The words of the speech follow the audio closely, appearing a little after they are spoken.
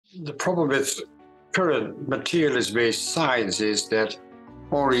The problem with current materialist-based science is that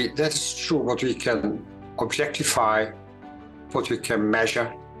only that is true what we can objectify, what we can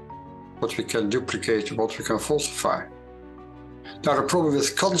measure, what we can duplicate, what we can falsify. Now, the problem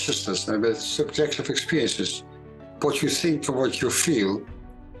with consciousness and with subjective experiences, what you think and what you feel,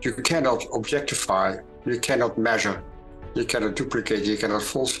 you cannot objectify, you cannot measure, you cannot duplicate, you cannot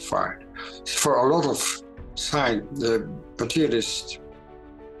falsify. For a lot of materialist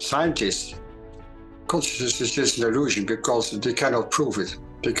scientists, consciousness is just an illusion because they cannot prove it,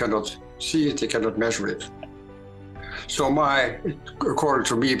 they cannot see it, they cannot measure it. So according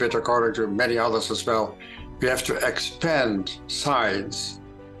to me, but according to many others as well, we have to expand science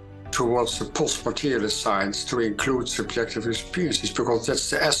towards the post-materialist science to include subjective experiences, because that's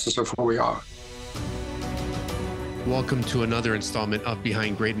the essence of who we are. Welcome to another installment of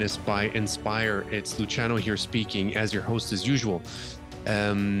Behind Greatness by Inspire. It's Luciano here speaking as your host as usual.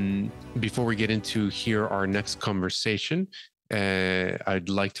 Before we get into our next conversation, I'd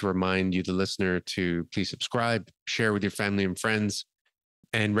like to remind you, the listener, to please subscribe, share with your family and friends,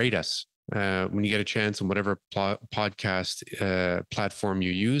 and rate us. When you get a chance on whatever podcast platform you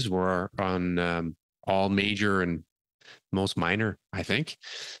use. We're on all major and most minor, I think.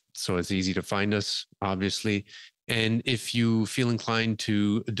 So it's easy to find us, obviously. And if you feel inclined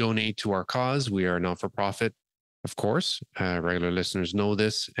to donate to our cause, we are not-for-profit, of course. Regular listeners know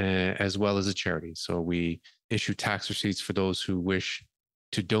this, as well as a charity. So we issue tax receipts for those who wish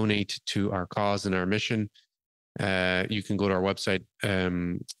to donate to our cause and our mission. You can go to our website,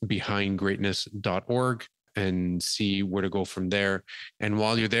 behindgreatness.org, and see where to go from there. And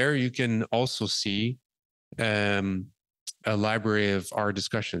while you're there, you can also see a library of our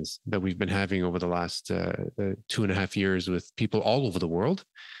discussions that we've been having over the last 2.5 years with people all over the world,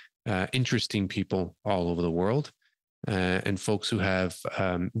 interesting people all over the world, and folks who have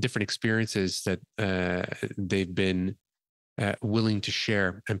different experiences that they've been willing to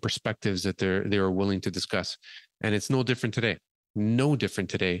share, and perspectives that they are willing to discuss. And it's no different today. No different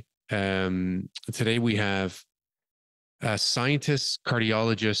today. Today we have a scientist,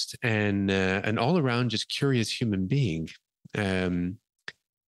 cardiologist, and an all-around just curious human being. And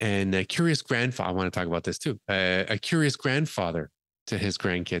a curious grandfather. I want to talk about this too. A curious grandfather to his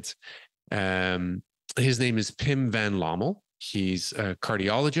grandkids. His name is Pim van Lommel. He's a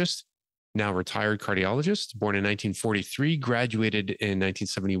cardiologist, now retired cardiologist, born in 1943, graduated in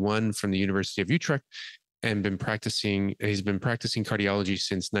 1971 from the University of Utrecht, and he's been practicing cardiology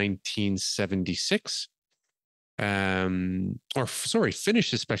since 1976.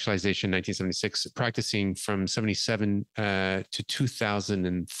 Finished his specialization in 1976, practicing from 77 to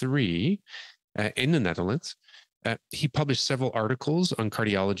 2003 in the Netherlands. He published several articles on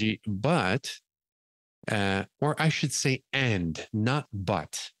cardiology, or I should say, not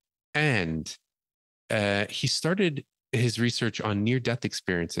but. And he started his research on near-death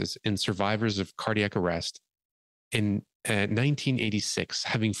experiences in survivors of cardiac arrest in 1986,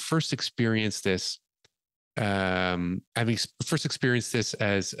 having first experienced this as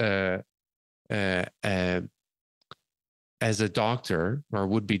a doctor, or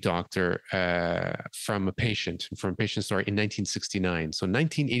would-be doctor, from a patient story in 1969. So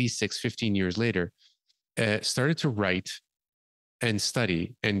 1986, 15 years later, started to write and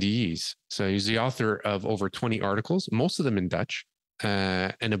study NDEs. So he's the author of over 20 articles, most of them in Dutch,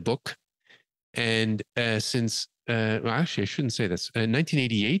 and a book. And since actually, I shouldn't say this. In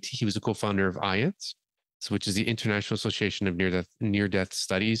 1988, he was a co-founder of IANS, which is the International Association of Near-Death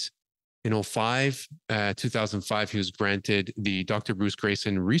Studies. In 2005, he was granted the Dr. Bruce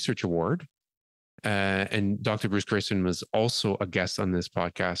Greyson Research Award. And Dr. Bruce Greyson was also a guest on this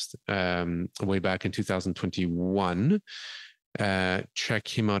podcast way back in 2021. Check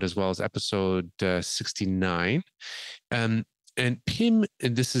him out as well as episode 69. And Pim,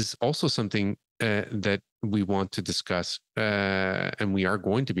 and this is also something that we want to discuss, and we are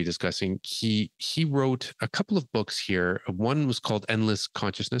going to be discussing. He wrote a couple of books here. One was called Endless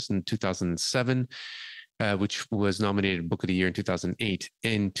Consciousness in 2007, which was nominated Book of the Year in 2008.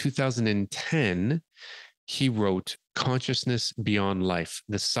 In 2010, he wrote Consciousness Beyond Life,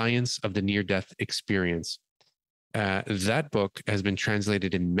 The Science of the Near-Death Experience. That book has been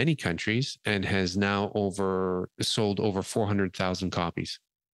translated in many countries and has now sold over 400,000 copies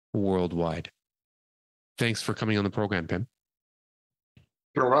worldwide. Thanks for coming on the program, Pim.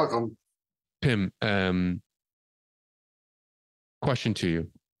 You're welcome. Pim, question to you.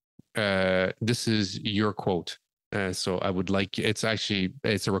 This is your quote. So I would like, it's a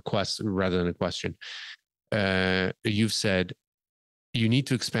request rather than a question. You've said, you need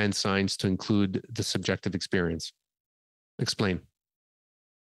to expand science to include the subjective experience. Explain.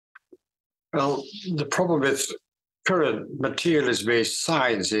 Well, the problem with current materialist-based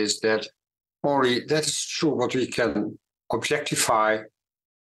science is that only that is true what we can objectify,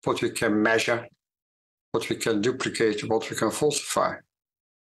 what we can measure, what we can duplicate, what we can falsify.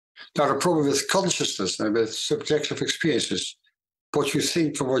 Now, the problem with consciousness and with subjective experiences, what you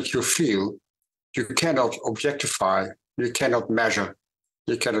think and what you feel, you cannot objectify, you cannot measure,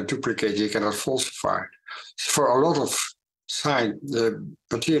 you cannot duplicate, you cannot falsify. For a lot of the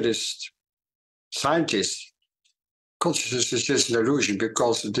materialist scientists, consciousness is just an illusion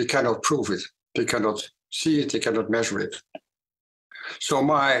because they cannot prove it, they cannot see it, they cannot measure it. So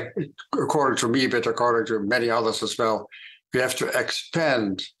according to me, but according to many others as well, we have to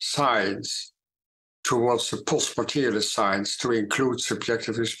expand science towards the post-materialist science to include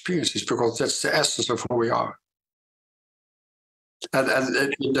subjective experiences, because that's the essence of who we are.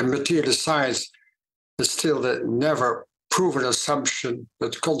 And in the materialist science, there's still the never proven assumption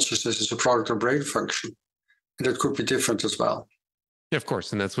that consciousness is a product of brain function. And it could be different as well. Yeah, of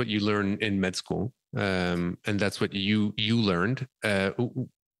course. And that's what you learn in med school. And that's what you learned.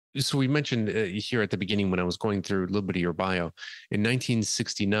 So we mentioned here at the beginning when I was going through a little bit of your bio, in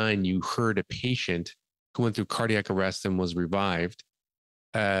 1969, you heard a patient who went through cardiac arrest and was revived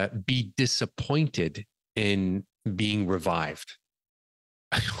be disappointed in being revived.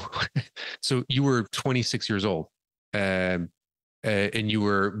 So you were 26 years old and you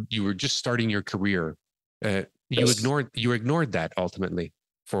were just starting your career. You ignored that ultimately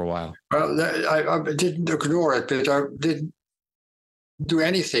for a while. Well, I didn't ignore it, but I didn't do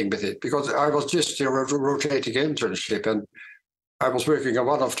anything with it because I was just a rotating internship, and I was working on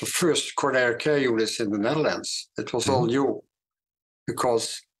one of the first coronary care units in the Netherlands. It was all new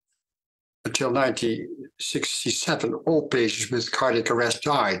because until 1967, all patients with cardiac arrest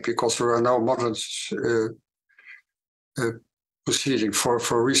died because there were no modern proceeding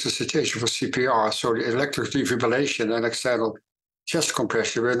for resuscitation, for CPR. So the electric defibrillation and external chest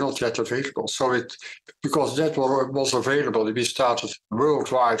compression were not yet available. So because that was available, we started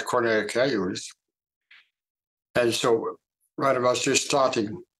worldwide coronary care units. And so when I was just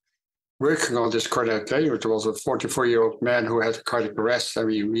starting working on this cardiac care unit, there was a 44-year-old man who had cardiac arrest, and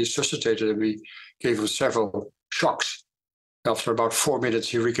we resuscitated and we gave him several shocks. After about 4 minutes,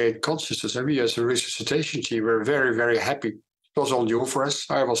 he regained consciousness, and we as a resuscitation team were very, very happy. It was all new for us.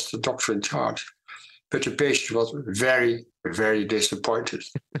 I was the doctor in charge. But the patient was very, very disappointed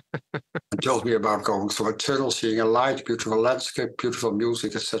and told me about going through a tunnel, seeing a light, beautiful landscape, beautiful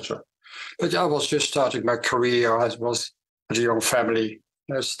music, etc. But I was just starting my career. I was at a young family.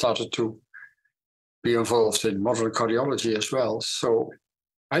 I started to be involved in modern cardiology as well. So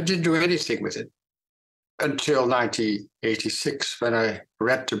I didn't do anything with it until 1986, when I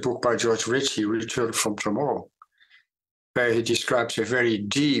read the book by George Ritchie, Return from Tomorrow, where he describes a very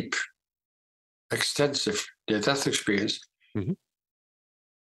deep, extensive near-death experience,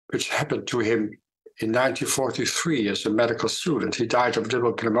 which happened to him in 1943 as a medical student. He died of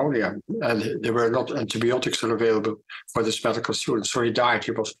double pneumonia, and there were not antibiotics available for this medical student. So he died.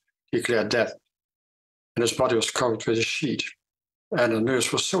 He was declared dead, and his body was covered with a sheet. And the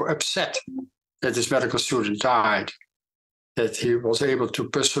nurse was so upset that this medical student died that he was able to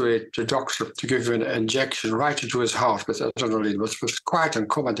persuade the doctor to give him an injection right into his heart with adrenaline, which was quite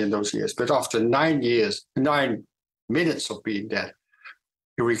uncommon in those years. But after 9 minutes of being dead,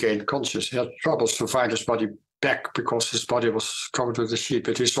 he regained consciousness. He had troubles to find his body back because his body was covered with a sheet,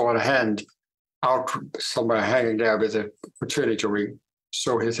 but he saw a hand out somewhere hanging there with a fertility ring.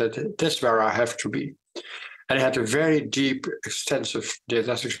 So he said, that's where I have to be. And he had a very deep, extensive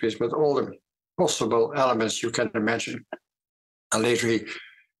near-death experience with all the possible elements you can imagine. And later he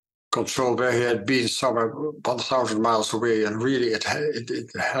controlled where he had been somewhere 1,000 miles away, and really it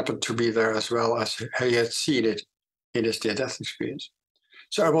happened to be there as well as he had seen it in his near-death experience.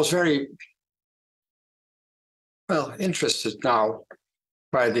 So I was very, interested now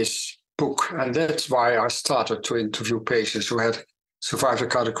by this book, and that's why I started to interview patients who had survived a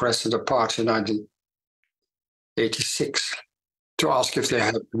cardiac arrest in the park in 1986 to ask if they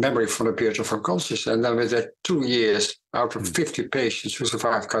had memory from the period of unconsciousness. And then within 2 years, out of 50 patients who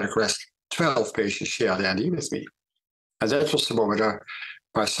survived cardiac arrest, 12 patients shared the NDE with me. And that was the moment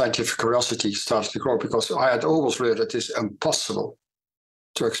my scientific curiosity started to grow, because I had always learned that it's impossible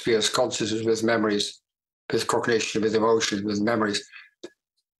to experience consciousness with memories, with cognition, with emotion, with memories.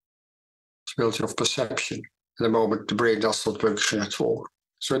 Ability of perception. In the moment, the brain does not function at all.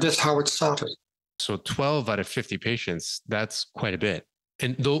 So that's how it started. So 12 out of 50 patients, that's quite a bit.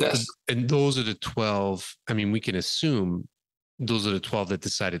 And those are the 12, I mean, we can assume those are the 12 that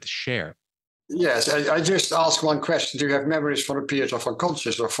decided to share. Yes, I just asked one question. Do you have memories from a period of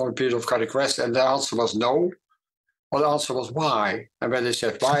unconscious or from a period of cardiac arrest? And the answer was no. Well, the answer was why. And when they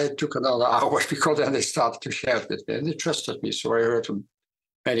said why, it took another hour because then they started to share it with me. And they trusted me. So I heard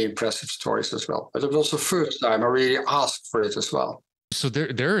many impressive stories as well. But it was the first time I really asked for it as well. So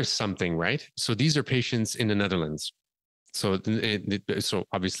there is something, right? So these are patients in the Netherlands. So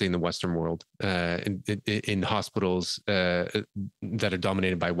obviously in the Western world, in hospitals that are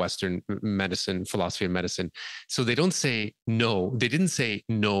dominated by Western medicine, philosophy of medicine. So they don't say no. They didn't say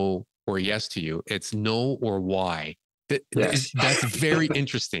no or yes to you. It's no or why. Yes. That's very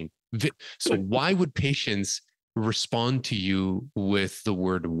interesting. So why would patients respond to you with the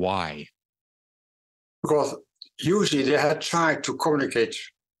word why? Because usually they had tried to communicate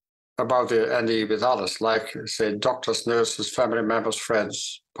about the NDE with others, like, say, doctors, nurses, family members,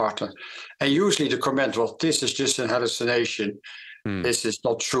 friends, partner. And usually the comment was, this is just an hallucination. This is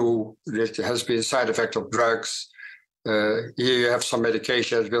not true. It has been a side effect of drugs. Here you have some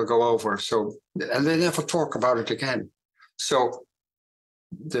medication that will go over. So, and they never talk about it again. So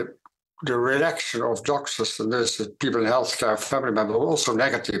the reaction of doctors and nurses, people in healthcare, family members, were also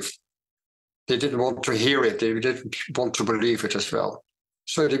negative. They didn't want to hear it. They didn't want to believe it as well.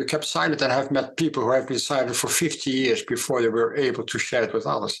 So they kept silent, and I've met people who have been silent for 50 years before they were able to share it with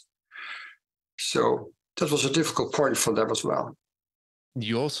others. So that was a difficult point for them as well.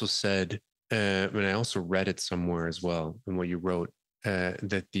 You also said, and I also read it somewhere as well in what you wrote,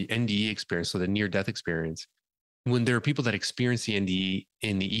 that the NDE experience, so the near-death experience, when there are people that experience the NDE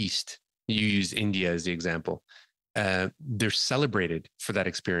in the East, you use India as the example, they're celebrated for that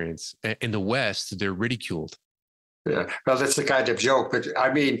experience. In the West, they're ridiculed. Yeah, well, that's a kind of joke, but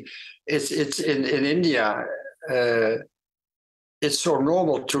I mean, it's in India. It's so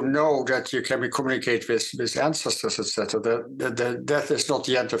normal to know that you can communicate with ancestors, etc. That death is not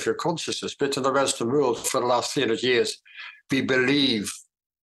the end of your consciousness. But in the Western world, for the last 300 years, we believe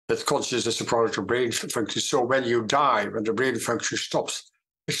that consciousness is a product of brain function. So when you die, when the brain function stops,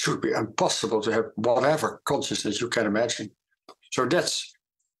 it should be impossible to have whatever consciousness you can imagine. So that's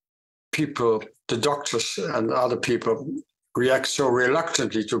people, the doctors and other people react so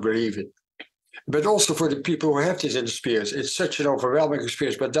reluctantly to believe it. But also for the people who have this experience, it's such an overwhelming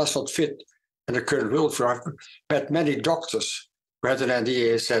experience, but does not fit in the current world. I've met many doctors who had an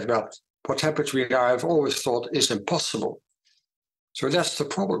NDE and said, well, what happened to me now, I've always thought is impossible. So that's the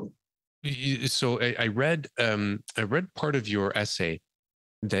problem. So I read part of your essay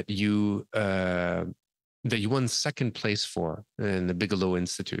that you won second place for in the Bigelow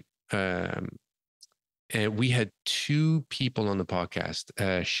Institute. And we had two people on the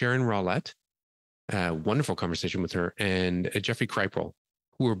podcast, Sharon Rowlett, wonderful conversation with her, and Jeffrey Kripal,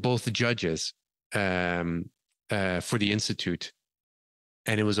 who were both judges for the Institute.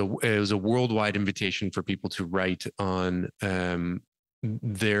 And it was a worldwide invitation for people to write on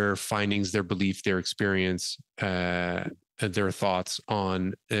their findings, their belief, their experience, their thoughts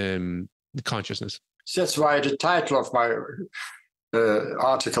on consciousness. That's why the title of my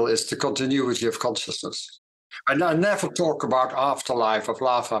article is The Continuity of Consciousness. And I never talk about afterlife, of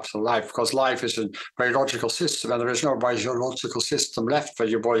life after life, because life is a biological system and there is no biological system left when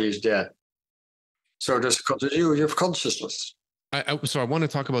your body is dead. So there's a continuity of consciousness. So I want to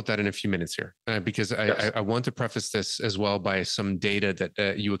talk about that in a few minutes here, because Yes. I want to preface this as well by some data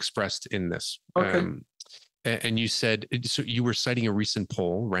that you expressed in this. Okay. And you said, so you were citing a recent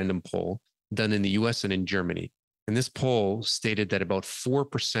poll, random poll, done in the US and in Germany. And this poll stated that about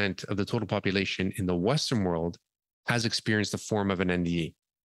 4% of the total population in the Western world has experienced a form of an NDE.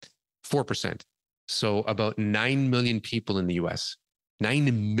 4%. So about 9 million people in the US,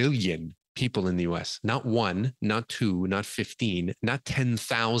 9 million people in the US, not one, not two, not 15, not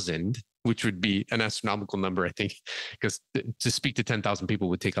 10,000, which would be an astronomical number, I think, because to speak to 10,000 people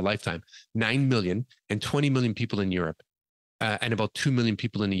would take a lifetime. 9 million and 20 million people in Europe, and about 2 million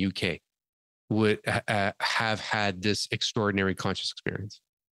people in the UK would have had this extraordinary conscious experience.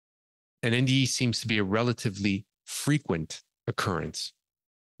 And NDE seems to be a relatively frequent occurrence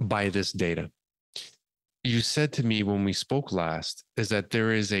by this data. You said to me when we spoke last is that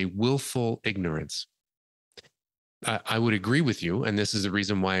there is a willful ignorance. I would agree with you. And this is the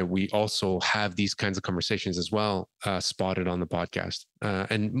reason why we also have these kinds of conversations as well, spotted on the podcast,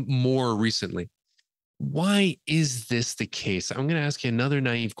 and more recently. Why is this the case? I'm going to ask you another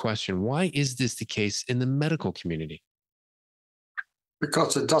naive question. Why is this the case in the medical community?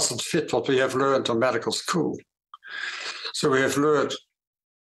 Because it doesn't fit what we have learned in medical school. So we have learned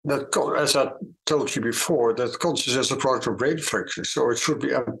that, as I told you before, that consciousness is a product of brain function. So it should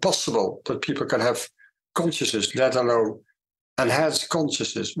be impossible that people can have consciousness, let alone enhanced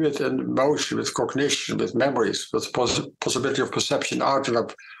consciousness with an emotion, with cognition, with memories, with possibility of perception out and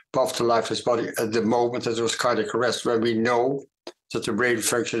above the lifeless body at the moment that there was cardiac arrest, when we know that the brain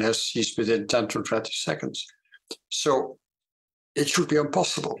function has ceased within 10 to 20 seconds. So it should be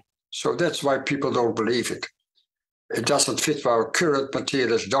impossible. So that's why people don't believe it. It doesn't fit our current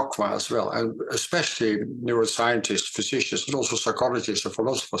materialist dogma as well. And especially neuroscientists, physicians, and also psychologists and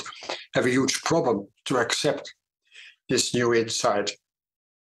philosophers have a huge problem to accept this new insight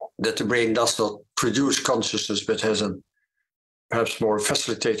that the brain does not produce consciousness, but has a perhaps more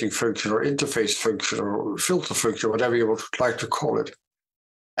facilitating function or interface function or filter function, whatever you would like to call it,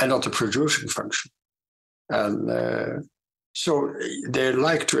 and not a producing function. And so they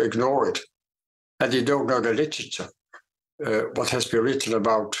like to ignore it, and they don't know the literature, what has been written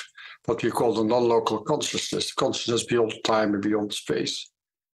about what we call the non-local consciousness, consciousness beyond time and beyond space,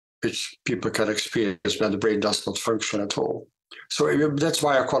 which people can experience when the brain does not function at all. So that's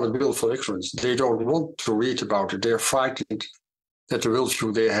why I call it willful ignorance. They don't want to read about it. They're frightened that the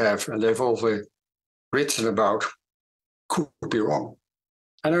worldview they have and they've always written about could be wrong.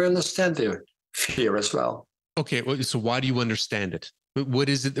 And I understand their fear as well. Okay, so why do you understand it? What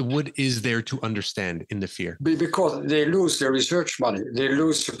is it? What is there to understand in the fear? Because they lose their research money. They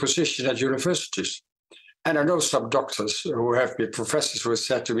lose the position at universities. And I know some doctors who have been professors who have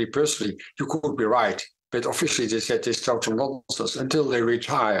said to me personally, you could be right. But officially they said this total nonsense until they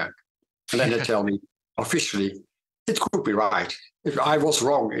retire. And then they tell me, officially, it could be right. If I was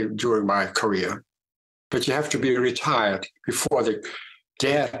wrong during my career, but you have to be retired before they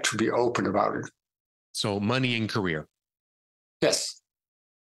dare to be open about it. So money and career. Yes.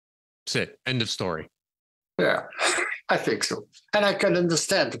 That's it. End of story. Yeah, I think so. And I can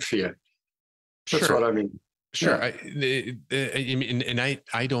understand the fear. That's Sure. what I mean. Sure. Yeah.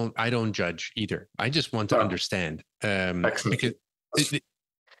 I don't judge either. I just want to understand. Because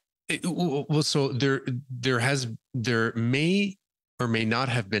so there may or may not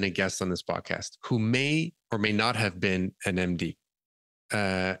have been a guest on this podcast who may or may not have been an MD,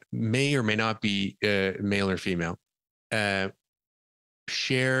 may or may not be male or female.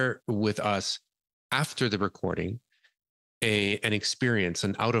 Share with us after the recording an experience,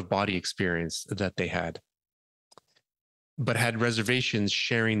 an out-of-body experience that they had, but had reservations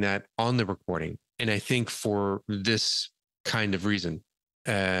sharing that on the recording. And I think for this kind of reason,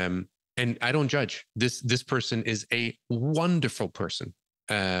 and I don't judge. This person is a wonderful person,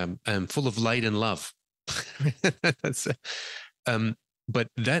 full of light and love. But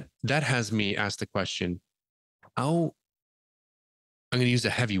that has me ask the question: how, I'm going to use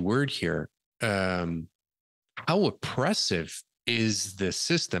a heavy word here, how oppressive is the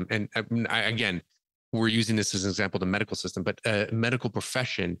system? And again, we're using this as an example, the medical system, but medical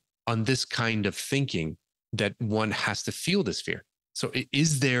profession on this kind of thinking that one has to feel this fear. So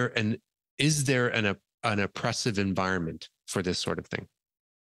is there an oppressive environment for this sort of thing?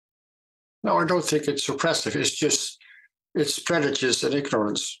 No, I don't think it's oppressive. It's prejudice and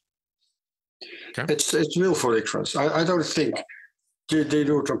ignorance. Okay. It's willful ignorance. I don't think they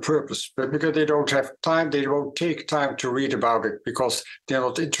do it on purpose, but because they don't have time, they won't take time to read about it because they're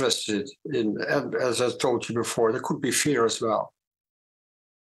not interested in, and as I told you before, there could be fear as well.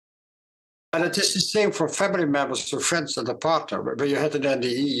 And it is the same for family members to friends and a partner. When you had an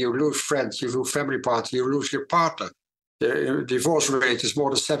NDE, you lose friends, you lose family partner, you lose your partner. The divorce rate is more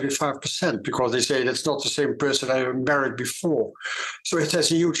than 75% because they say that's not the same person I married before. So it has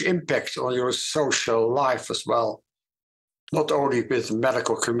a huge impact on your social life as well. Not only with the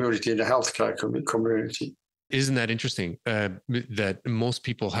medical community and the healthcare community. Isn't that interesting? That most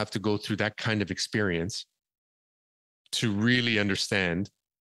people have to go through that kind of experience to really understand.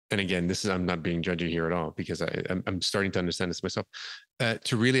 And again, I'm not being judgy here at all because I'm starting to understand this myself.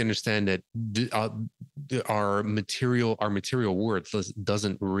 To really understand that our material worth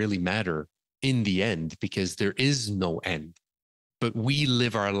doesn't really matter in the end because there is no end. But we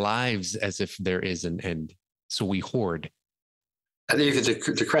live our lives as if there is an end. So we hoard. And even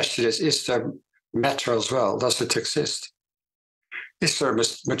the question is there matter as well? Does it exist? Is there a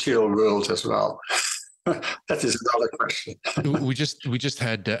material world as well? That is another question. we just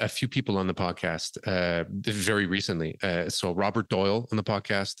had a few people on the podcast very recently. So Robert Doyle on the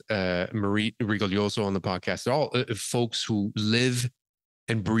podcast, Marie Rigoglioso on the podcast. They're all folks who live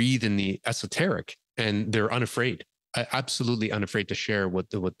and breathe in the esoteric, and they're unafraid, absolutely unafraid to share what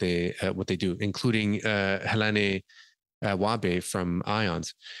they do, including Helene Wabe from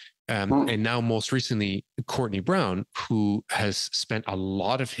Ions. And now most recently, Courtney Brown, who has spent a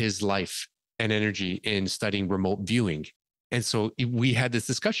lot of his life and energy in studying remote viewing. And so we had this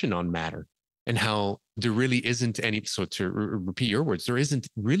discussion on matter. and how there really isn't any, so to repeat your words, there isn't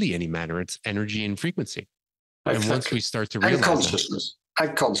really any matter. It's energy and frequency. Exactly. And once we start to and realize consciousness,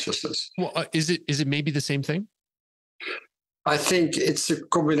 and consciousness. Well, is it maybe the same thing? I think it's a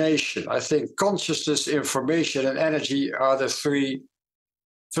combination. I think consciousness, information, and energy are the three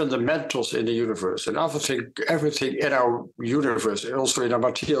fundamentals in the universe. And everything in our universe, also in our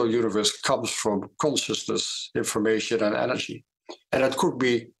material universe, comes from consciousness, information, and energy. And it could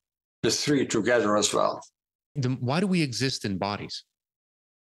be the three together as well. Then why do we exist in bodies?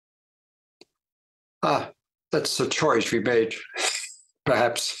 That's a choice we made,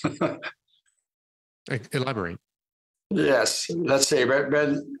 perhaps. Elaborate. Yes, let's say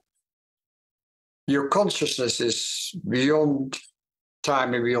when your consciousness is beyond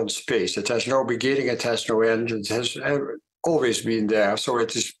time and beyond space, it has no beginning, it has no end, it has always been there. So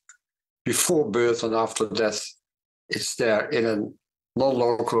it is before birth and after death, it's there in a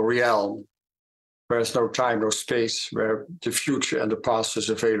non-local realm where there's no time, no space, where the future and the past is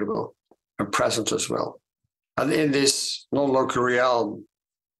available and present as well. And in this non-local realm,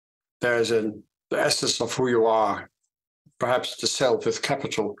 there's the essence of who you are, perhaps the self with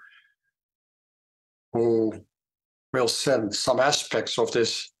capital, who will send some aspects of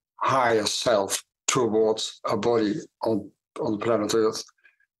this higher self towards a body on planet Earth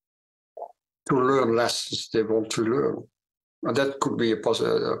to learn lessons they want to learn. And that could be a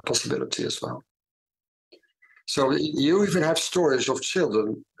possibility as well. So you even have stories of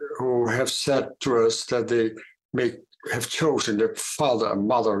children who have said to us that they have chosen their father and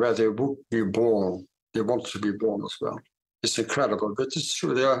mother where they would be born. They want to be born as well. It's incredible, but it's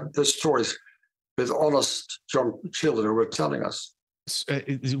true. There are stories with honest young children who were telling us.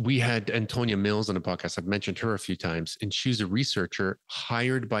 We had Antonia Mills on the podcast. I've mentioned her a few times, and she's a researcher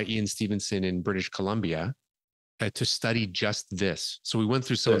hired by Ian Stevenson in British Columbia to study just this. So we went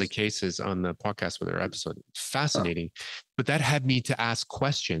through some of the cases on the podcast with her episode. Fascinating. But that had me to ask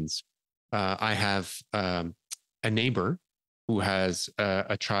questions. I have a neighbor who has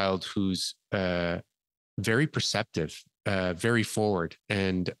a child who's very perceptive, very forward.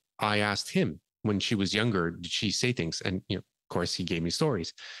 And I asked him, when she was younger, did she say things? And of course, he gave me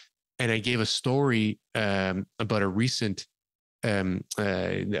stories. And I gave a story about a recent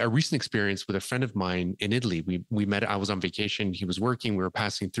experience with a friend of mine in Italy. We met. I was on vacation. He was working. We were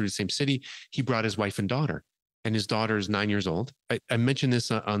passing through the same city. He brought his wife and daughter, and his daughter is 9 years old. I mentioned this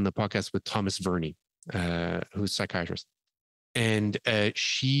on the podcast with Thomas Verney, who's a psychiatrist. And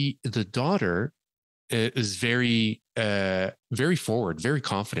the daughter is very, very forward, very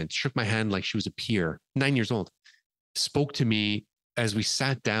confident, shook my hand like she was a peer, 9 years old, spoke to me as we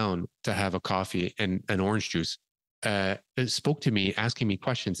sat down to have a coffee and an orange juice, spoke to me, asking me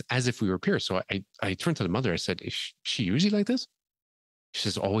questions as if we were peers. So I turned to the mother. I said, is she usually like this? She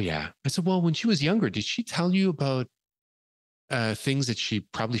says, oh, yeah. I said, well, when she was younger, did she tell you about things that she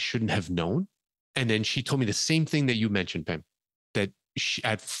probably shouldn't have known? And then she told me the same thing that you mentioned, Pam, that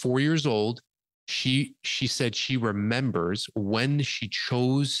at 4 years old, she said she remembers when she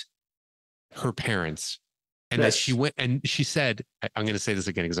chose her parents, and that she went, and she said, I'm going to say this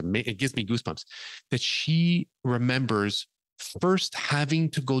again because it gives me goosebumps, that she remembers first having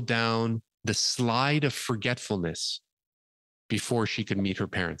to go down the slide of forgetfulness before she could meet her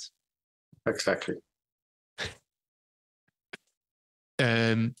parents. Exactly.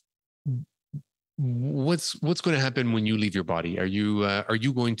 What's going to happen when you leave your body? Are you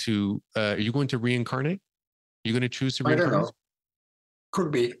going to reincarnate? Are you going to choose to reincarnate? I don't know.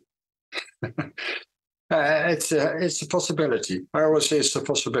 Could be. It's a possibility. I always say it's a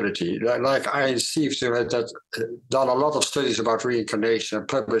possibility. Like I received that done a lot of studies about reincarnation and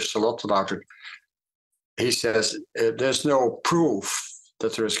published a lot about it. He says there's no proof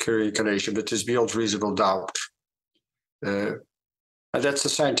that there is reincarnation, but it's beyond reasonable doubt. And that's a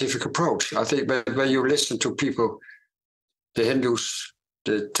scientific approach. I think when you listen to people, the Hindus,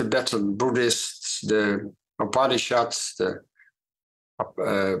 the Tibetan Buddhists, the Upanishads, the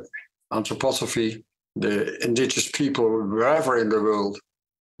anthroposophy, the indigenous people, wherever in the world,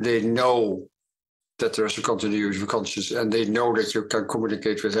 they know that there's a continuity of consciousness, and they know that you can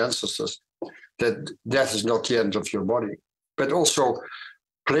communicate with ancestors, that death is not the end of your body. But also,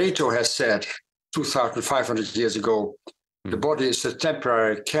 Plato has said 2,500 years ago, the body is a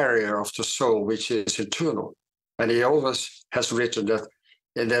temporary carrier of the soul, which is eternal. And he always has written that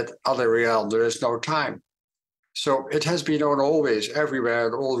in that other realm, there is no time. So it has been known always, everywhere,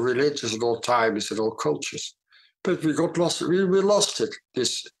 in all religions, in all times, in all cultures. But we got lost. We lost it.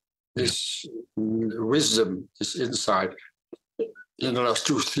 This wisdom, this insight, in the last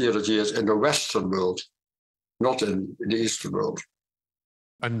 200-300 years in the Western world, not in the Eastern world.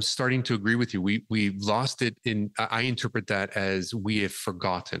 I'm starting to agree with you. We lost it in. I interpret that as we have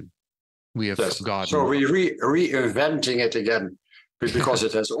forgotten. We have forgotten. So we reinventing it again because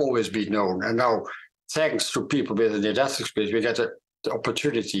it has always been known, and now thanks to people with an near-death experience, we get the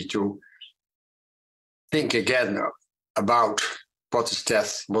opportunity to think again about what is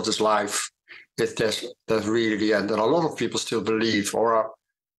death, what is life. If that's really the end, and a lot of people still believe or are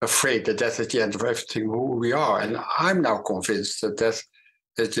afraid that death is the end of everything who we are. And I'm now convinced that death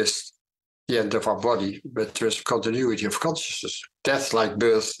is just the end of our body, but there's continuity of consciousness. Death, like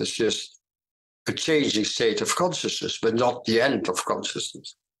birth, is just a changing state of consciousness, but not the end of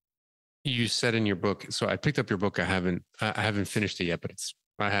consciousness. You said in your book, so I picked up your book. I haven't finished it yet, but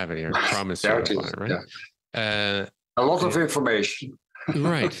I have it here. I promise you, right? Yeah. A lot of information.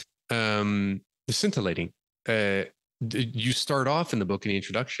 Right. Scintillating. You start off in the book in the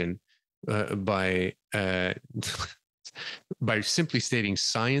introduction by simply stating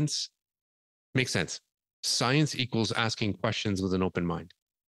science makes sense. Science equals asking questions with an open mind.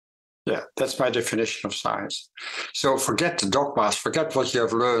 Yeah, that's my definition of science. So forget the dogmas, forget what you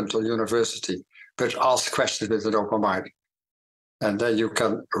have learned on university, but ask questions with an open mind. And then you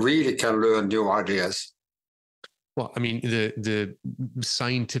can learn new ideas. Well, I mean, the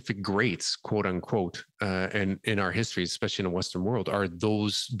scientific greats, quote unquote, and in our history, especially in the Western world, are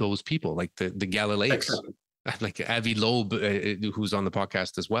those people like the Galileans, exactly. Like Avi Loeb, who's on the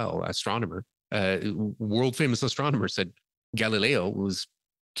podcast as well, astronomer, world famous astronomer, said Galileo was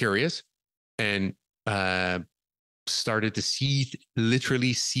curious and started to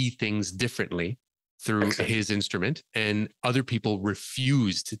literally see things differently through his instrument, and other people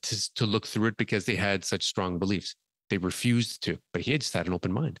refused to look through it because they had such strong beliefs. They refused to, but he just had an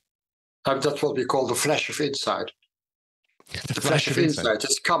open mind. That's what we call the flash of insight. The flash of insight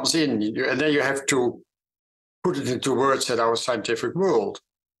just comes in, and then you have to put it into words in our scientific world.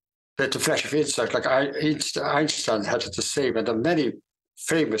 But the flash of insight, like Einstein had it the same, and then many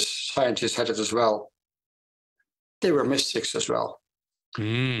famous scientists had it as well. They were mystics as well.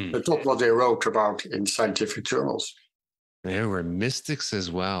 But not what they wrote about in scientific journals. They were mystics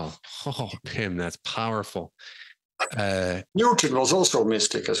as well. Oh, Pim, that's powerful. Newton was also a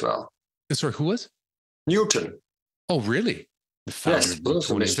mystic as well. Sorry, who was? Newton. Oh, really? Yes,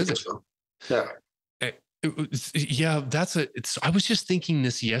 also mystic as well. Yeah. Yeah, I was just thinking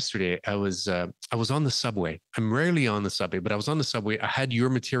this yesterday. I was on the subway. I'm rarely on the subway, but I was on the subway. I had your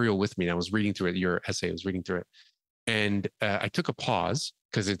material with me and I was reading through it, your essay, I was reading through it. And I took a pause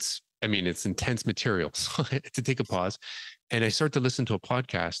because it's intense material. So I had to take a pause, and I started to listen to a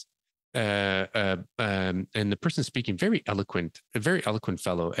podcast. And the person speaking, a very eloquent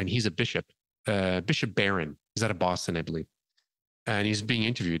fellow, and he's a bishop, Bishop Barron. He's out of Boston, I believe, and he's being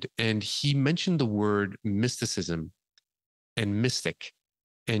interviewed. And he mentioned the word mysticism, and mystic,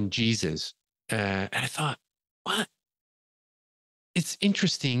 and Jesus. And I thought, what? It's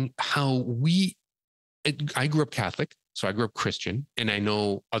interesting how I grew up Catholic, so I grew up Christian, and I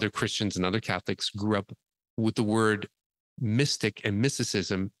know other Christians and other Catholics grew up with the word mystic and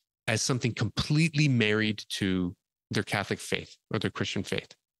mysticism as something completely married to their Catholic faith or their Christian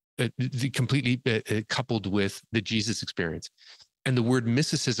faith, completely coupled with the Jesus experience. And the word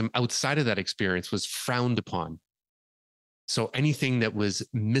mysticism outside of that experience was frowned upon. So anything that was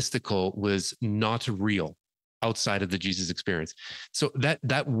mystical was not real outside of the Jesus experience. So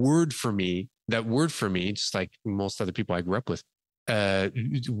that word for me, just like most other people I grew up with,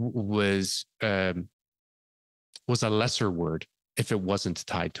 was a lesser word if it wasn't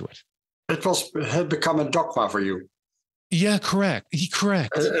tied to it. It had become a dogma for you. Yeah, correct.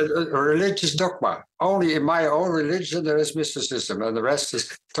 Correct. A religious dogma. Only in my own religion there is mysticism, and the rest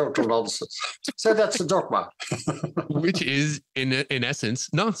is total nonsense. So that's a dogma, which is in essence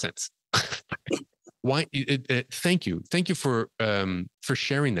nonsense. Why? Thank you for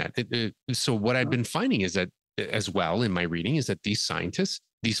sharing that. So what I've been finding is that, as well in my reading, is that these scientists,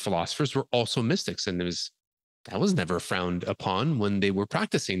 these philosophers, were also mystics, and that was never frowned upon when they were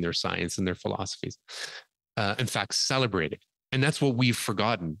practicing their science and their philosophies. In fact, celebrated. And that's what we've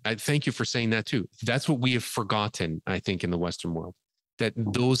forgotten. I thank you for saying that too. That's what we have forgotten, I think, in the Western world, that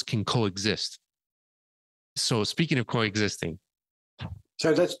those can coexist. So speaking of coexisting.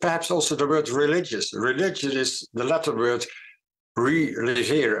 So that's perhaps also the word religious. Religion is the Latin word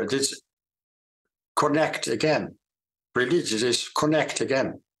religere. It's connect again. Religious is connect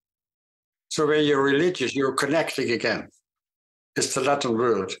again. So when you're religious, you're connecting again. It's the Latin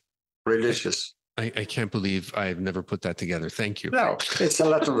word, religious. I can't believe I've never put that together. Thank you. No, it's the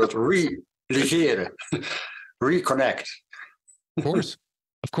Latin word, religere, reconnect. Of course.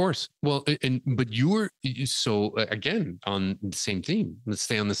 Of course. Well, but so again on the same theme. Let's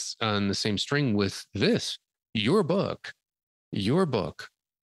stay on the same string with this. Your book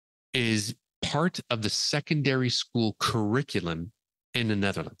is part of the secondary school curriculum in the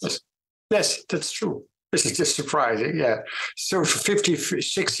Netherlands. Yes, that's true. This is just surprising. Yeah. So 50,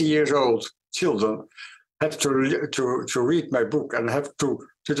 60 years old children have to read my book and have to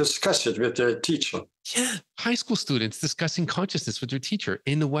discuss it with the teacher. Yeah, high school students discussing consciousness with their teacher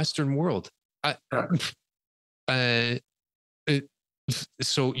in the Western world.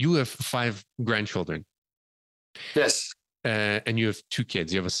 So you have 5 grandchildren. Yes. And you have 2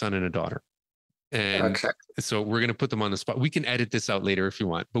 kids. You have a son and a daughter. And exactly. So we're going to put them on the spot. We can edit this out later if you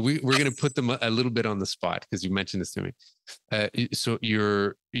want, but we're going to put them a little bit on the spot because you mentioned this to me. So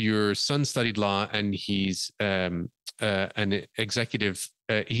your son studied law and he's an executive.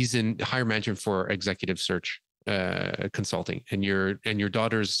 He's in higher management for executive search consulting, and your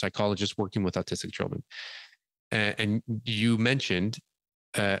daughter's a psychologist working with autistic children. And you mentioned,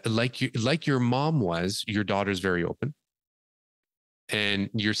 like your mom was, your daughter's very open. And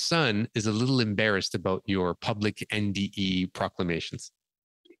your son is a little embarrassed about your public NDE proclamations.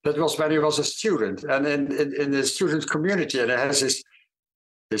 That was when he was a student, and in the student community, and he has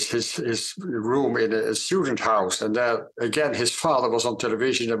his room in a student house. And there again, his father was on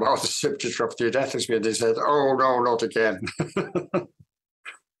television about the subject of the ethics, and they said, "Oh no, not again."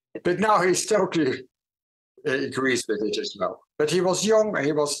 But now he's totally agrees with it as well. But he was young, and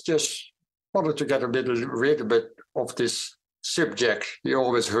he was just wanted to get a little bit of this subject he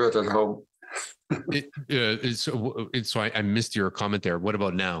always heard at home. So I missed your comment there. What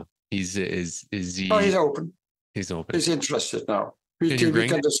about now? Is he? Oh, he's open. He's open. He's interested now. We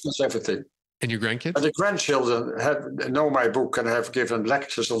can discuss everything. And your grandkids? And the grandchildren know my book and have given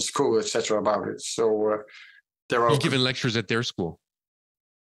lectures on school, etc. about it. So they're open. You've given lectures at their school?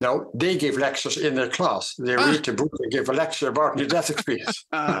 No, they give lectures in their class. They read the book and give a lecture about the ethics piece.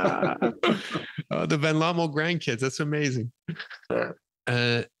 The Van Lommel grandkids. That's amazing. Yeah.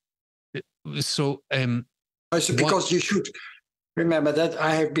 Because you should remember that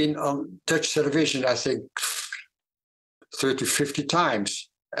I have been on Dutch television, I think, 30, 50 times,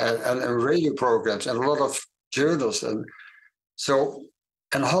 and radio programs, and a lot of journals. And so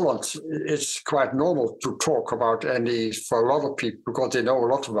in Holland, it's quite normal to talk about NDEs for a lot of people because they know a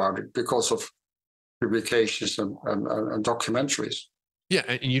lot about it because of publications and documentaries. Yeah,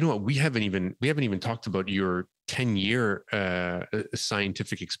 and you know what? We haven't even talked about your 10-year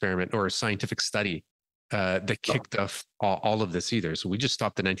scientific experiment or scientific study that kicked off all of this either. So we just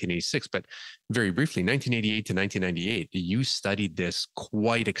stopped in 1986, but very briefly, 1988 to 1998, you studied this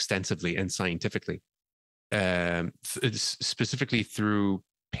quite extensively and scientifically. Specifically through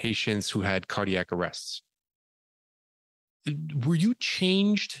patients who had cardiac arrests. Were you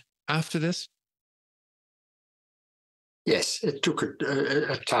changed after this? Yes, it took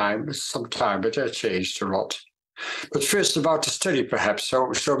some time, but I changed a lot. But first about the study, perhaps.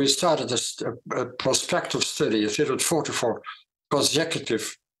 So we started a prospective study of 44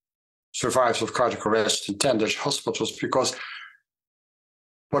 consecutive survivors of cardiac arrest in 10 Dutch hospitals, because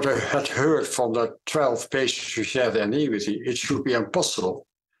what I had heard from the 12 patients who shared their knee with me, it should be impossible.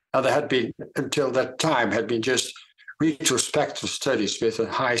 And there had been, until that time, had been just retrospective studies with a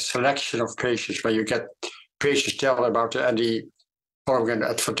high selection of patients, where you get patients tell about the NDE following an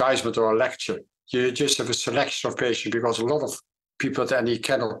advertisement or a lecture. You just have a selection of patients because a lot of people at NDE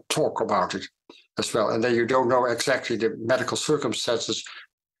cannot talk about it as well. And then you don't know exactly the medical circumstances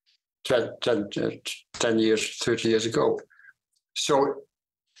 10 years, 30 years ago. So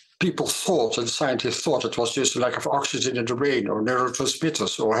people thought, and scientists thought, it was just a lack of oxygen in the brain, or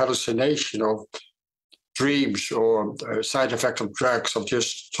neurotransmitters, or hallucination, or dreams, or side effect of drugs, or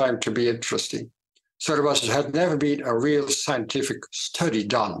just trying to be interesting. So there had never been a real scientific study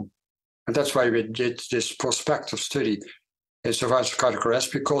done. And that's why we did this prospective study in survivors of cardiac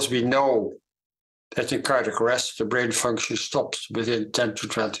arrest, because we know that in cardiac arrest, the brain function stops within 10 to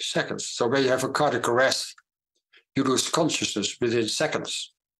 20 seconds. So when you have a cardiac arrest, you lose consciousness within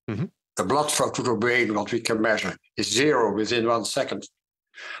seconds. Mm-hmm. The blood flow to the brain, what we can measure, is 0 within 1 second.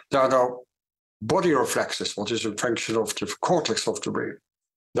 There are no body reflexes, what is a function of the cortex of the brain.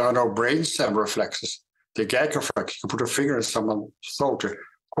 There are no brainstem reflexes. The gag reflex, you put a finger in someone's throat, the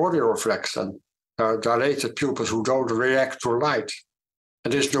cordial reflex, and dilated pupils who don't react to light.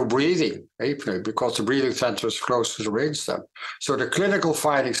 And there's no breathing, apnea, because the breathing center is close to the brainstem. So the clinical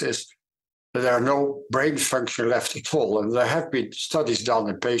findings is that there are no brain function left at all. And there have been studies done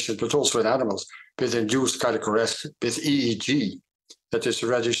in patients, but also in animals, with induced cardiac arrest with EEG. That is the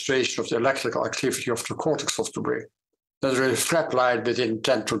registration of the electrical activity of the cortex of the brain. There's a flat line within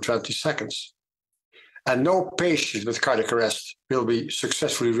 10 to 20 seconds. And no patient with cardiac arrest will be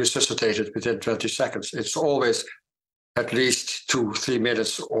successfully resuscitated within 20 seconds. It's always at least 2-3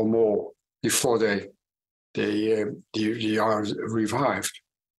 minutes or more before they are revived.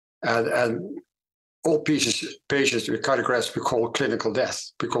 And all patients with cardiac arrest we call clinical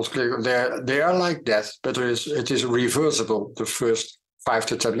death, because they are like death, but it is reversible the first 5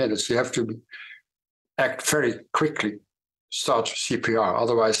 to 10 minutes. You have to act very quickly, start CPR.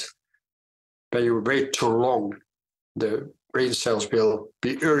 Otherwise, when you wait too long, the brain cells will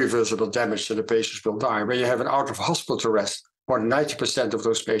be irreversible damage and the patients will die. When you have an out-of-hospital arrest, more than 90% of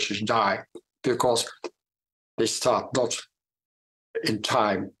those patients die because they start not in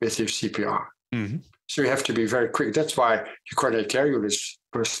time with their CPR. Mm-hmm. So you have to be very quick. That's why the Cardiologist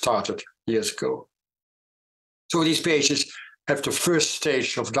first started years ago. So these patients have the first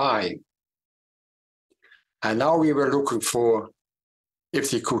stage of dying. And now we were looking for if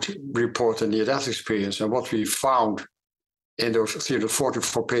they could report a near-death experience. And what we found in those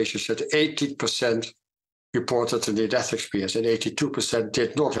 344 patients, that 80% reported a near-death experience and 82%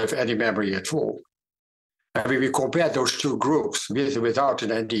 did not have any memory at all. And when we compared those two groups with and without an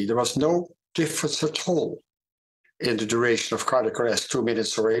NDE, there was no difference at all in the duration of cardiac arrest, 2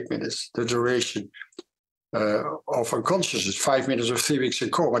 minutes or 8 minutes. The duration of unconsciousness, 5 minutes or 3 weeks in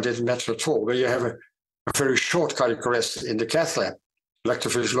coma, didn't matter at all. When you have a very short cardiac arrest in the cath lab,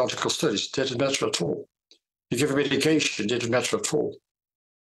 electrophysiological studies, didn't matter at all. You give a medication, didn't matter at all.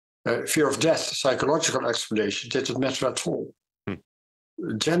 Fear of death, psychological explanation, didn't matter at all.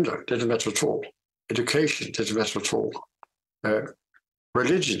 Gender, didn't matter at all. Education, didn't matter at all.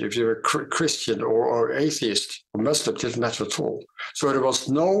 Religion, if you're a Christian or atheist or Muslim, didn't matter at all. So there was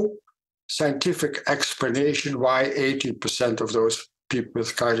no scientific explanation why 80% of those people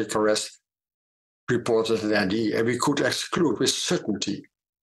with cardiac arrest reported an NDE. And we could exclude with certainty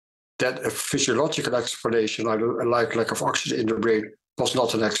that a physiological explanation, like lack of oxygen in the brain, was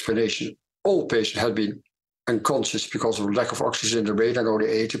not an explanation. All patients had been unconscious because of lack of oxygen in the brain, and only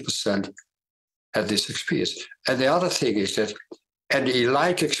 80% had this experience. And the other thing is that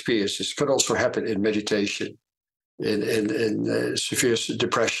NDE-like experiences can also happen in meditation, in severe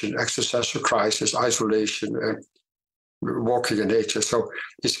depression, existential crisis, isolation, walking in nature. So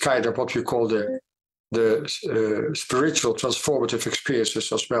it's kind of what we call the spiritual transformative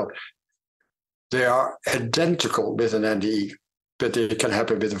experiences as well. They are identical with an NDE, but they can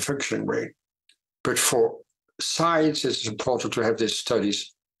happen with a functioning brain. But for science, it's important to have these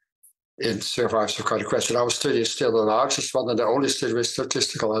studies in survivors of cardiac arrest. And our study is still the largest one and the only study with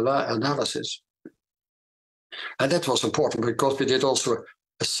statistical analysis. And that was important because we did also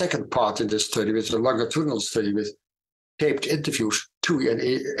a second part in this study with a longitudinal study with taped interviews 2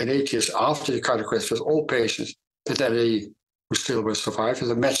 and 8 years after the cardiac arrest with all patients with NDE who still will survive,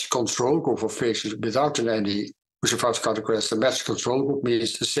 with a matched control group of patients without an NDE who survived cardiac arrest. The matched control group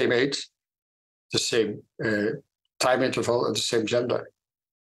means the same age, the same time interval, and the same gender.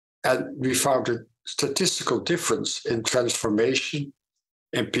 And we found a statistical difference in transformation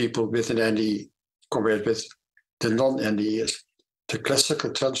in people with an NDE compared with the non-NDEs. The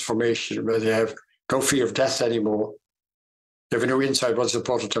classical transformation where they have no fear of death anymore, they have no insight what's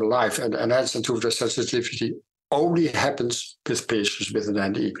important in life, and enhanced intuitive sensitivity only happens with patients with an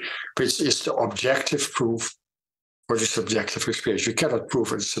NDE, which is the objective proof for the subjective experience. You cannot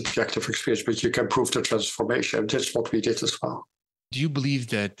prove a subjective experience, but you can prove the transformation. And that's what we did as well. Do you believe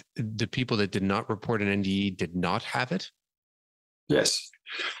that the people that did not report an NDE did not have it? Yes,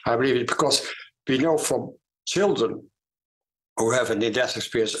 I believe it because we know from children who have a near-death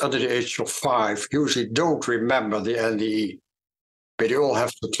experience under the age of 5 usually don't remember the NDE, but they all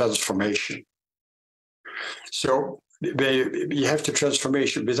have the transformation. So you have the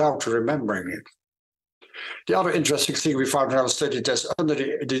transformation without remembering it. The other interesting thing we found in our study is under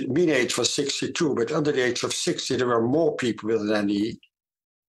the mean age was 62, but under the age of 60, there were more people with an NDE.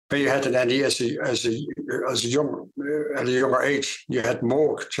 When you had an NDE at a younger age, you had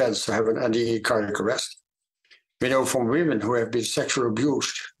more chance to have an NDE cardiac arrest. We know from women who have been sexually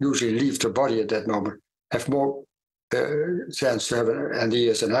abused, usually leave the body at that moment, have more chance to have an NDE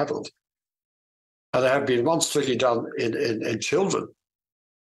as an adult. And there have been one study done in children,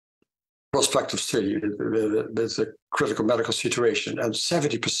 prospective study with a critical medical situation, and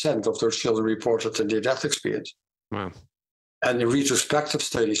 70% of those children reported a near-death experience. Wow. And in retrospective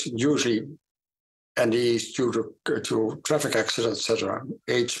studies, usually NDEs due to traffic accidents, etc.,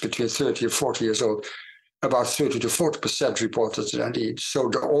 aged between 30 and 40 years old, about 30 to 40% reported an NDE. So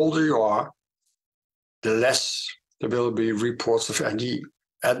the older you are, the less there will be reports of NDE.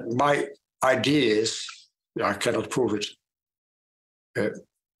 And my idea is I cannot prove it.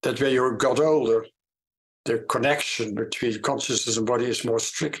 That when you got older, the connection between consciousness and body is more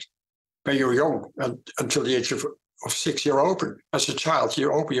strict. When you're young, and until the age of 6, you're open. As a child,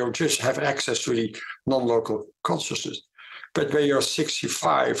 you're open. You just have access to the non-local consciousness. But when you're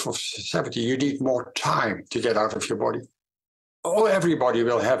 65 or 70, you need more time to get out of your body. Everybody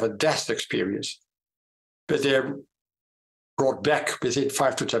will have a death experience, but they're brought back within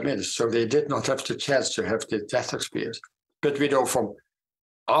 5 to 10 minutes. So they did not have the chance to have the death experience. But we know from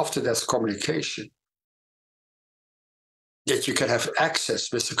after-death communication that you can have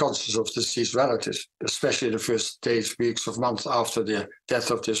access with the consciousness of deceased relatives, especially in the first days, weeks, or months after the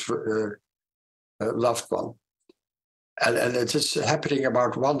death of this loved one. And it is happening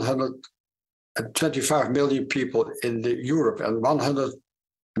about 125 million people in Europe and 100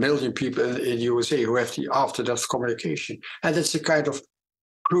 million people in the USA who have the after-death communication. And it's a kind of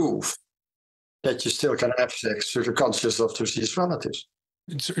proof that you still can have access to the consciousness of deceased relatives.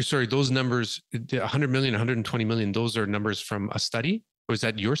 Sorry, those numbers, the 100 million, 120 million, those are numbers from a study? Or is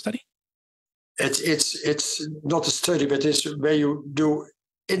that your study? It's not a study, but it's where you do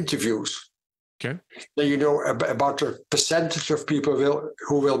interviews. Okay. Then you know about the percentage of people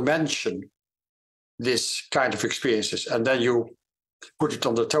who will mention this kind of experiences. And then you put it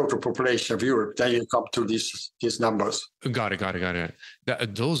on the total population of Europe. Then you come to these numbers. Got it.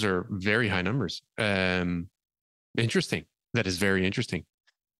 Those are very high numbers. Interesting. That is very interesting.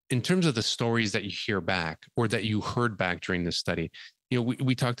 In terms of the stories that you hear back or that you heard back during this study,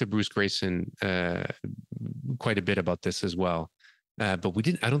 we talked to Bruce Grayson quite a bit about this as well. But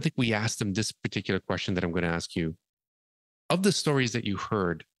I don't think we asked him this particular question that I'm going to ask you. Of the stories that you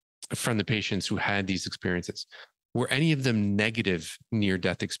heard from the patients who had these experiences, were any of them negative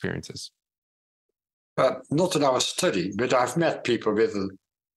near-death experiences? Not in our study, but I've met people with a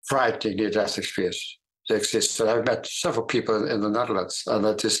frightening near-death experience. They exist. So I've met several people in the Netherlands, and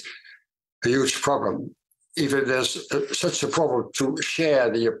that is a huge problem. Even there's such a problem to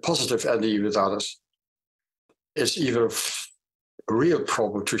share the positive NDE with others. It's even a real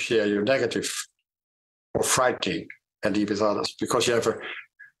problem to share your negative or frightening NDE with others, because you have a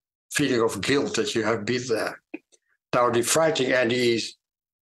feeling of guilt that you have been there. Now, the frightening NDEs,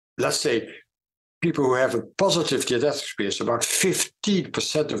 let's say people who have a positive near-death experience, about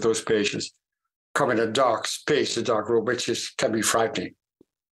 15% of those patients come in a dark space, a dark room, which can be frightening.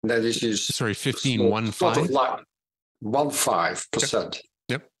 And that is 15%.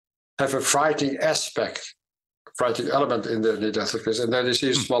 Yep. Have a frightening element in the near-death experience. And then they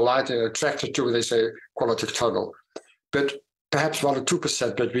see a small light and attracted to, they say, qualitative tunnel. But perhaps 1 or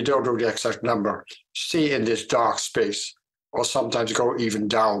 2%, but we don't know the exact number, stay in this dark space, or sometimes go even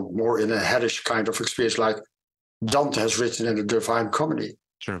down, more in a hellish kind of experience, like Dante has written in the Divine Comedy.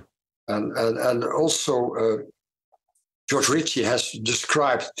 Sure. And also, George Ritchie has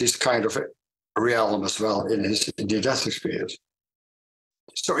described this kind of realm as well in his near-death experience.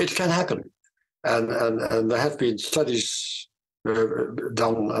 So it can happen. And there have been studies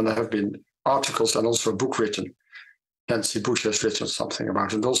done, and there have been articles and also a book written. Nancy Bush has written something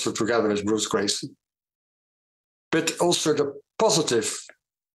about it, and also together with Bruce Grayson. But also the positive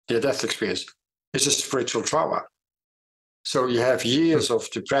near-death experience is a spiritual trauma. So you have years of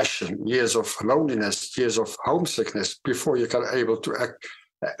depression, years of loneliness, years of homesickness before you can able to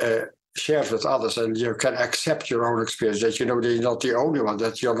share it with others, and you can accept your own experience, that you know that you're not the only one,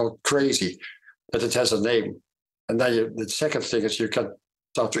 that you're not crazy, that it has a name. And then the second thing is you can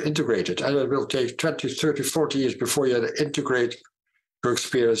start to integrate it. And it will take 20, 30, 40 years before you integrate your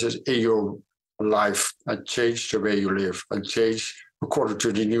experiences in your life and change the way you live and change according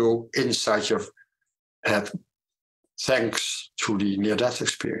to the new insight you've had thanks to the near-death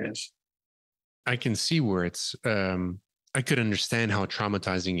experience. I can see where it's, I could understand how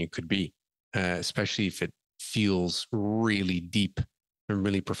traumatizing it could be, especially if it feels really deep and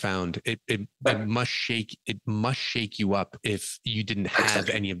really profound. It must shake you up if you didn't have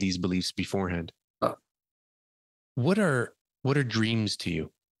any of these beliefs beforehand. What are dreams to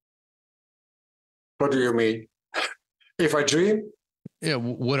you? What do you mean? If I dream? Yeah,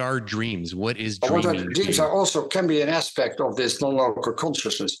 what are dreams? What is dreaming? Dreams can be an aspect of this non-local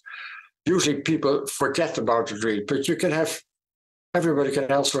consciousness. Usually people forget about the dream, but everybody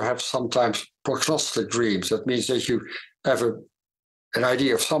can also have sometimes prognostic dreams. That means that you have an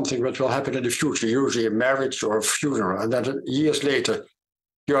idea of something that will happen in the future, usually a marriage or a funeral. And then years later,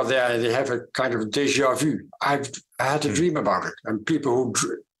 you are there and they have a kind of déjà vu. I had a dream about it. And people who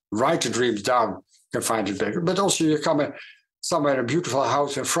write the dreams down can find it better. But also you come somewhere in a beautiful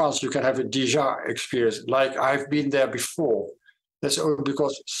house in France, you can have a déjà experience, like I've been there before. That's only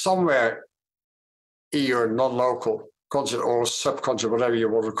because somewhere in your non-local conscious or subconscious, whatever you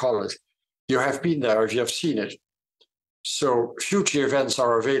want to call it. You have been there if you have seen it. So future events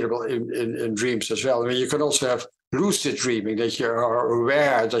are available in dreams as well. I mean, you can also have lucid dreaming, that you are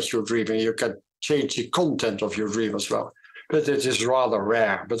aware that you're dreaming. You can change the content of your dream as well. But it is rather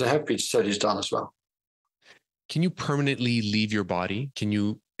rare, but there have been studies done as well. Can you permanently leave your body? Can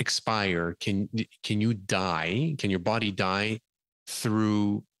you expire? Can you die? Can your body die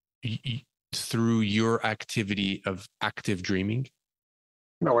through your activity of active dreaming?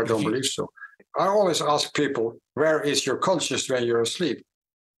 No, I don't believe so. I always ask people, where is your consciousness when you're asleep?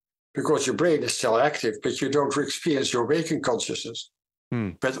 Because your brain is still active, but you don't experience your waking consciousness.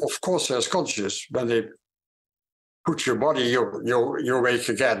 But of course, there's consciousness. When they put your body, you wake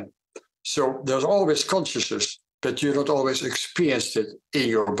again. So there's always consciousness, but you don't always experience it in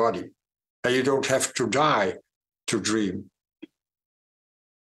your body. And you don't have to die to dream.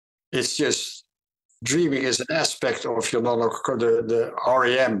 It's just dreaming is an aspect of your non-local, the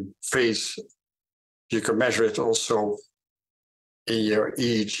REM phase. You can measure it also in your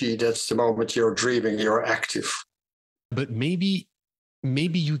EEG. That's the moment you're dreaming, you're active. But maybe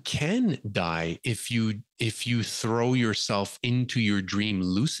you can die if you throw yourself into your dream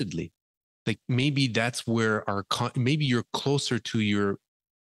lucidly. Like maybe that's where maybe you're closer to your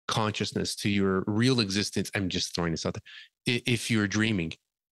consciousness, to your real existence. I'm just throwing this out there. If you're dreaming,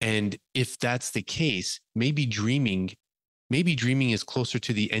 and if that's the case, maybe dreaming is closer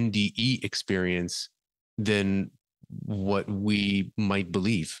to the NDE experience than what we might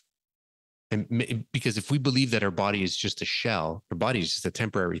believe. And because if we believe that our body is just a shell, our body is just a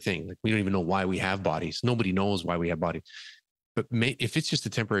temporary thing. Like we don't even know why we have bodies. Nobody knows why we have bodies. But if it's just a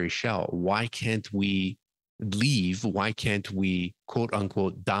temporary shell, why can't we leave? Why can't we, quote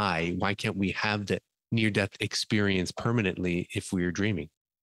unquote, die? Why can't we have the near-death experience permanently if we are dreaming?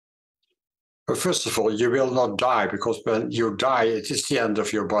 But first of all, you will not die, because when you die, it is the end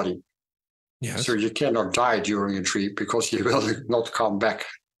of your body. Yes. So you cannot die during a dream because you will not come back.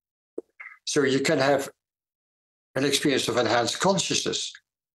 So you can have an experience of enhanced consciousness,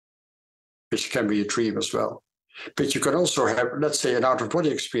 which can be a dream as well. But you can also have, let's say, an out-of-body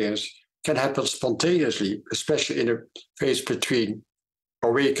experience can happen spontaneously, especially in a phase between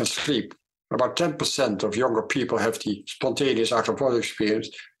awake and sleep. About 10% of younger people have the spontaneous out-of-body experience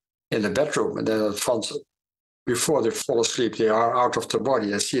in the bedroom, and then advance before they fall asleep, they are out of the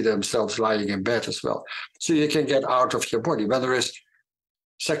body and see themselves lying in bed as well. So you can get out of your body. When there is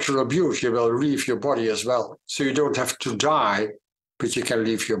sexual abuse, you will leave your body as well. So you don't have to die, but you can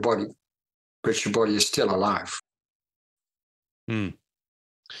leave your body, but your body is still alive. I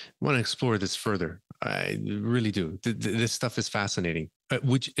want to explore this further. I really do. This stuff is fascinating.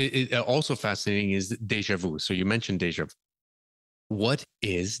 Which also fascinating is déjà vu. So you mentioned déjà vu. What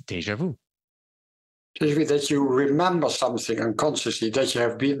is déjà vu? Déjà vu, that you remember something unconsciously, that you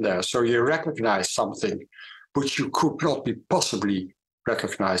have been there. So you recognize something which you could not be possibly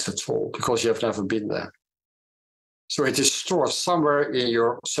recognized at all because you have never been there. So it is stored somewhere in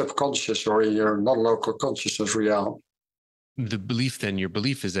your subconscious or in your non-local consciousness realm. The belief then, your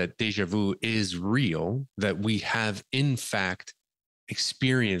belief is that déjà vu is real, that we have in fact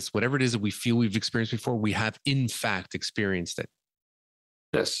experienced whatever it is that we feel we've experienced before, we have in fact experienced it.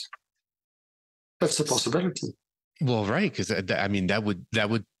 Yes. That's a possibility. Well, right, because I mean that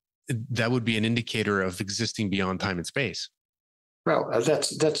would be an indicator of existing beyond time and space. Well,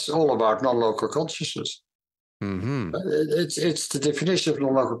 that's all about non-local consciousness. Mm-hmm. It's the definition of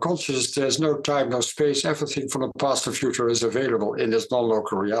non-local consciousness. There's no time, no space. Everything from the past and future is available in this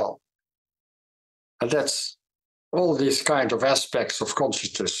non-local realm. And that's all these kind of aspects of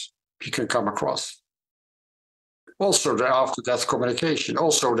consciousness you can come across. Also the after-death communication,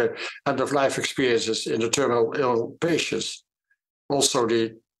 also the end-of-life experiences in the terminal ill patients, also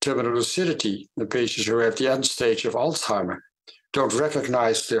the terminal lucidity, the patients who have the end stage of Alzheimer, don't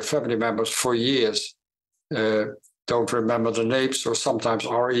recognize their family members for years, don't remember the names, or sometimes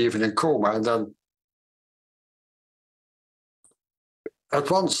are even in coma, and then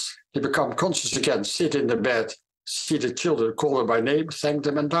at once they become conscious again, sit in the bed, see the children, call them by name, thank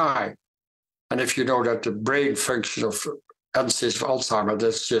them, and die. And if you know that the brain function of end stage of Alzheimer,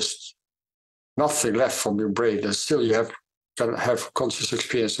 there's just nothing left from your brain, and still you can have conscious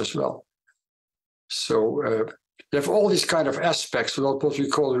experience as well. So you have all these kind of aspects, what we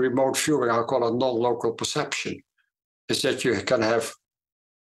call remote viewing, I call it non-local perception, is that you can have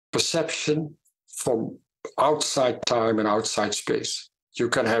perception from outside time and outside space. You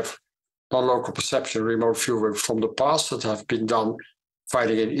can have non-local perception, remote viewing from the past that have been done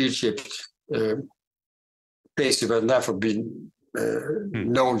fighting in Egypt, places that have never been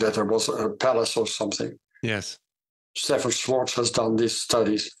known that there was a palace or something. Yes. Stephen Schwartz has done these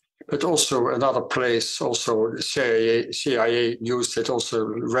studies, but also another place, also CIA used it, also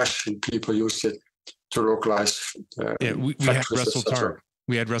Russian people used it to localize. We had Russell Targ.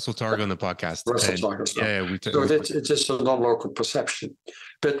 We had Russell Targ on the podcast. Russell Targ as well. Yeah, it is a non-local perception.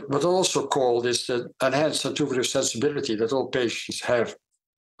 But what I also call this the enhanced intuitive sensibility that all patients have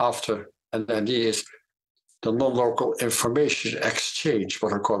after an NDE is the non-local information exchange,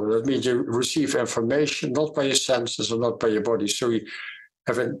 what I call it. That means you receive information not by your senses or not by your body. So you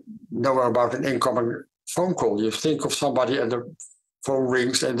know about an incoming phone call. You think of somebody and the phone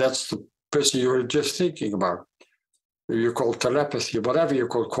rings, and that's the person you were just thinking about. You call telepathy, whatever you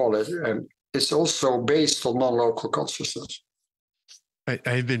could call it. And it's also based on non-local consciousness.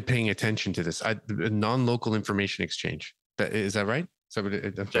 I've been paying attention to this. Non-local information exchange. Is that right?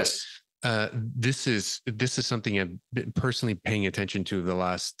 Yes. This is something I've been personally paying attention to the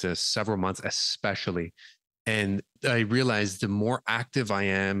last several months, especially. And I realize the more active I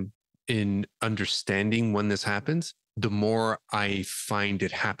am in understanding when this happens, the more I find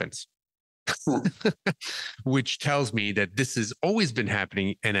it happens. Which tells me that this has always been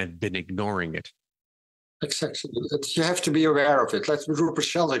happening and I've been ignoring it. Exactly. You have to be aware of it. Like Rupert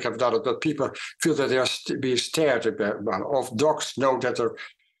Sheldrake have done it, but people feel that they are being stared at. Of dogs know that their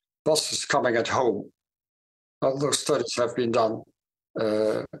boss is coming at home. All those studies have been done.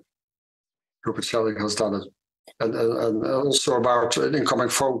 Rupert Sheldrake has done it. And also about an incoming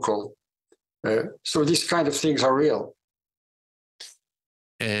phone call. So these kind of things are real.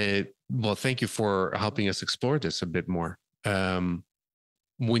 Well, thank you for helping us explore this a bit more. When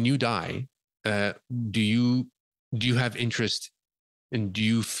you die, do you have interest, and do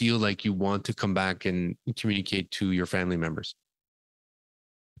you feel like you want to come back and communicate to your family members?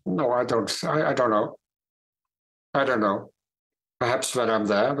 No, I don't. I don't know. I don't know. Perhaps when I'm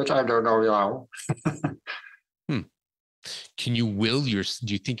there, but I don't know now. Can you will do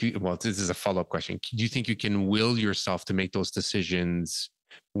you think you, well, this is a follow-up question. Do you think you can will yourself to make those decisions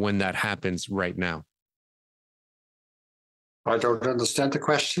when that happens right now? I don't understand the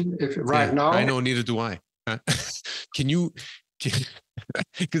question. Now, I know, neither do I. Can you, because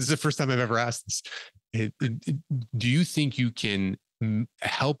it's the first time I've ever asked this. Do you think you can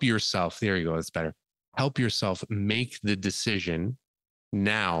help yourself? There you go. That's better. Help yourself make the decision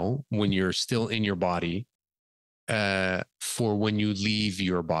now when you're still in your body, for when you leave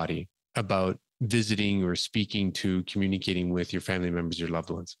your body, about visiting or speaking to, communicating with your family members, your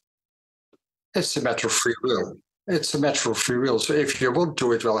loved ones? It's a matter of free will. It's a matter of free will. So if you want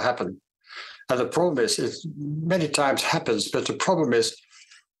to, it will happen. And the problem is, it many times happens, but the problem is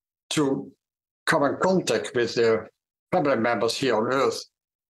to come in contact with their family members here on Earth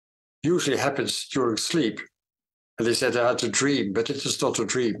usually happens during sleep. And they said I had a dream, but it is not a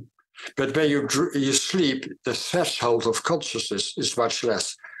dream. But when you sleep, the threshold of consciousness is much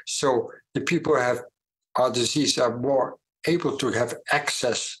less. So the people who have our disease are more able to have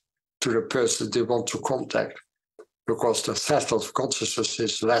access to the person they want to contact, because the threshold of consciousness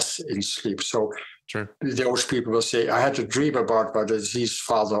is less in sleep. So sure, those people will say, I had a dream about my diseased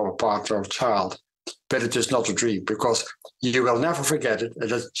father or partner or child, but it is not a dream, because you will never forget it,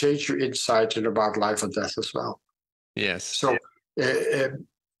 and it changes your insight in about life and death as well. Yes. So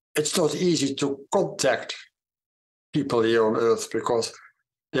it's not easy to contact people here on Earth, because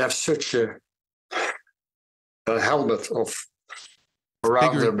they have such a helmet of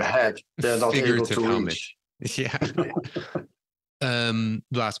around their head. They're not able to reach. Yeah.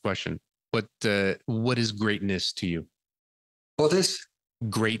 Last question. What is greatness to you? What is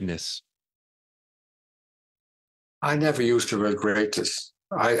greatness? I never used the word greatness.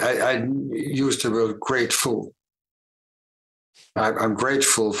 I used the word grateful. I'm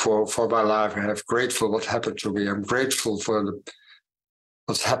grateful for my life. I'm grateful what happened to me. I'm grateful for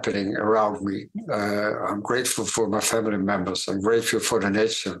what's happening around me. I'm grateful for my family members. I'm grateful for the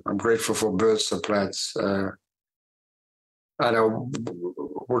nature. I'm grateful for birds and plants. And I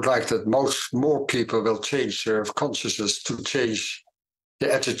would like that more people will change their consciousness to change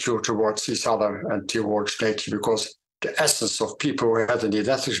the attitude towards each other and towards nature, because the essence of people who had a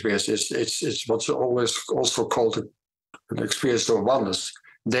near-death experience is what's always also called an experience of oneness.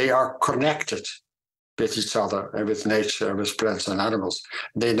 They are connected with each other and with nature and with plants and animals.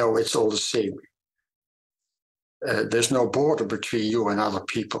 They know it's all the same. There's no border between you and other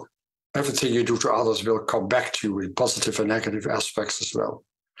people. Everything you do to others will come back to you in positive and negative aspects as well.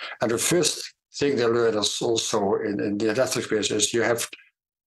 And the first thing they learn us also in near-death experience is you have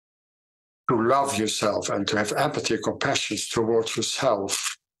to love yourself and to have empathy and compassion towards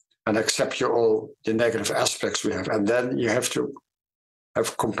yourself and accept all the negative aspects we have. And then you have to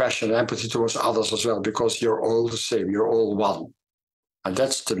have compassion and empathy towards others as well, because you're all the same, you're all one. And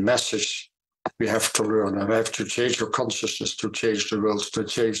that's the message we have to learn. And we have to change your consciousness to change the world, to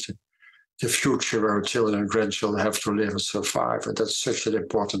change the future where our children and grandchildren have to live and survive. And that's such an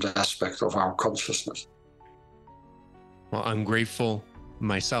important aspect of our consciousness. Well, I'm grateful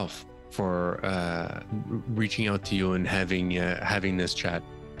myself for reaching out to you and having this chat.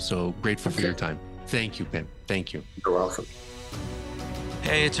 So grateful for your time. Thank you, Pim. Thank you. You're welcome.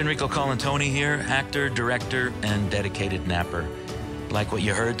 Hey, it's Enrico Colantoni here, actor, director, and dedicated napper. Like what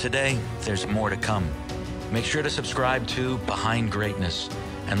you heard today, there's more to come. Make sure to subscribe to Behind Greatness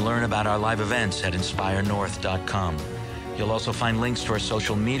and learn about our live events at inspirenorth.com. You'll also find links to our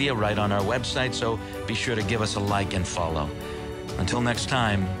social media right on our website, so be sure to give us a like and follow. Until next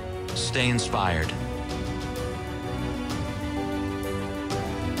time, stay inspired.